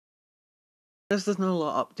This is another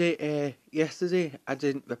little update. Yesterday I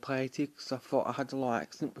didn't reply to you because I thought I had a little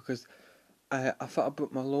accident because I thought I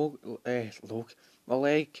broke my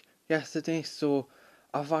leg yesterday, so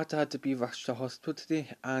I've had to be rushed to hospital today,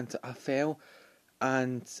 and I fell.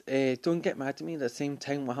 And don't get mad at me. At the same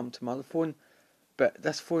time, what happened to my other phone? But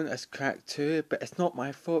this phone is cracked too. But it's not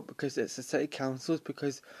my fault because it's the city council's,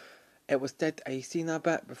 because it was dead icy in a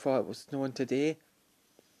bit before it was snowing today.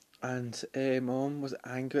 And Mum was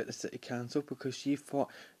angry at the city council because she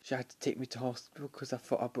thought she had to take me to hospital because I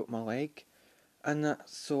thought I broke my leg. And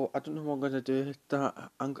so I don't know what I'm going to do.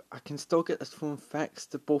 I can still get this phone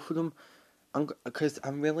fixed, both of them. Because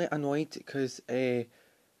I'm really annoyed because the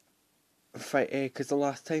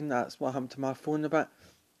last time that's what happened to my phone a bit.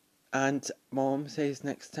 And Mum says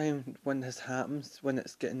next time when this happens, when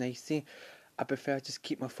it's getting icy, I prefer just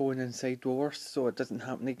keep my phone inside doors so it doesn't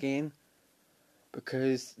happen again.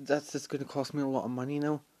 Because that's just going to cost me a lot of money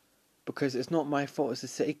now. Because it's not my fault, it's the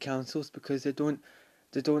city councils, because they don't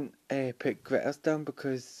put gritters down,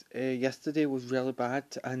 because yesterday was really bad.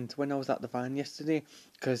 And when I was at the van yesterday,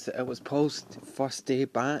 because it was Paul's first day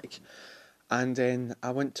back, and then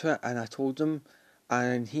I went to it and I told him,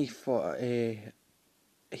 and he thought I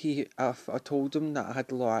told him that I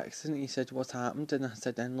had a little accident. He said, "What happened?" And I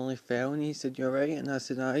said, "I nearly fell." And he said, "You're right." And I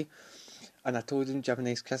said, "Aye." And I told him, "Do you have a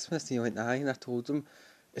nice Christmas?" And he went, "Aye." And I told him,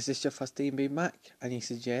 "Is this your first day being back?" And he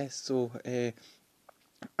said, "Yes." So,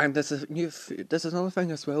 and there's another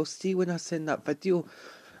thing as well. See, when I send that video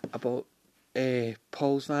about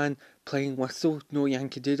Paul's van playing Whistle, no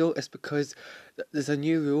Yankee Doodle, it's because there's a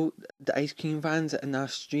new rule. The ice cream vans in our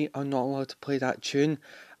street are not allowed to play that tune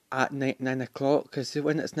at 9 o'clock, because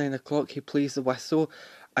when it's 9 o'clock he plays the whistle,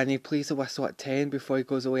 and he plays the whistle at 10 before he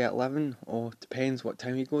goes away at 11, or depends what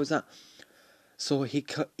time he goes at. So he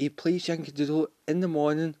plays Yankee Doodle in the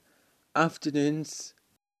morning, afternoons,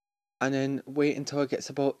 and then wait until it gets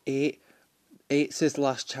about 8. 8's his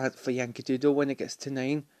last chance for Yankee Doodle. When it gets to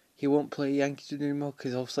 9, he won't play Yankee Doodle anymore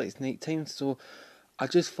because obviously it's night time. So I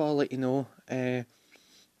just thought I'd let you know.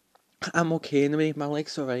 I'm okay anyway, my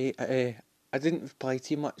leg's alright. I didn't reply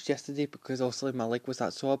to you much yesterday because obviously my leg was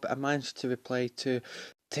that sore, but I managed to reply to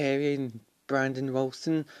Terry and Brandon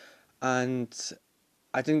Wilson, and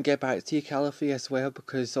I didn't get back to you, Caliphy, as well,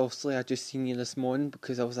 because obviously I just seen you this morning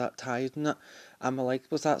because I was that tired and that, and my leg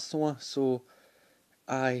was that sore. So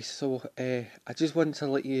I just wanted to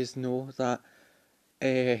let you know that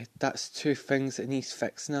that's two things that needs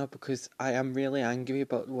fixing now, because I am really angry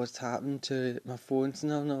about what's happened to my phones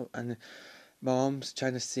now, and Mom's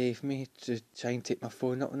trying to save me to try and take my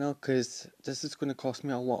phone up now, because this is going to cost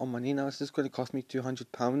me a lot of money now. This is going to cost me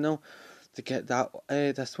 £200 now to get that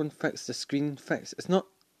this one fixed, the screen fixed. It's not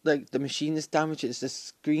like the machine is damaged, it's the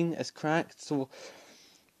screen is cracked. So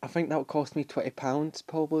I think that would cost me £20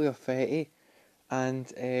 probably, or 30. And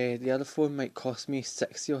the other phone might cost me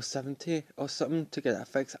 60 or 70 or something to get that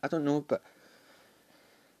fixed. I don't know, but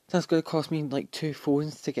that's going to cost me like 2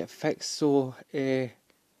 phones to get fixed. So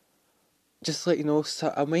just let you know,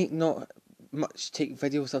 so I might not much take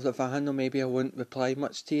videos of the van, or maybe I won't reply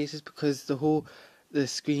much to you, just because the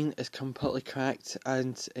screen is completely cracked,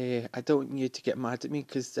 and I don't want you to get mad at me,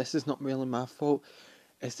 because this is not really my fault.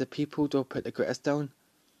 It's the people who don't put the gritters down.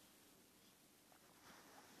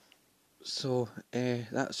 So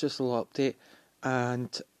that's just a little update,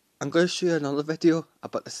 and I'm going to show you another video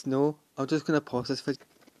about the snow. I'm just going to pause this video.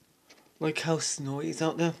 Look how snowy it is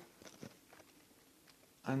out there.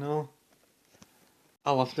 I know. I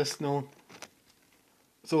love the snow.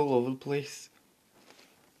 It's all over the place.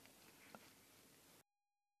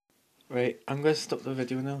 Right, I'm going to stop the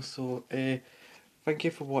video now. So thank you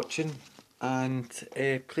for watching, and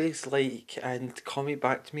please like and comment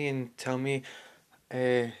back to me and tell me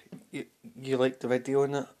you liked the video or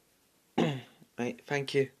not. Right,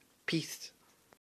 thank you. Peace.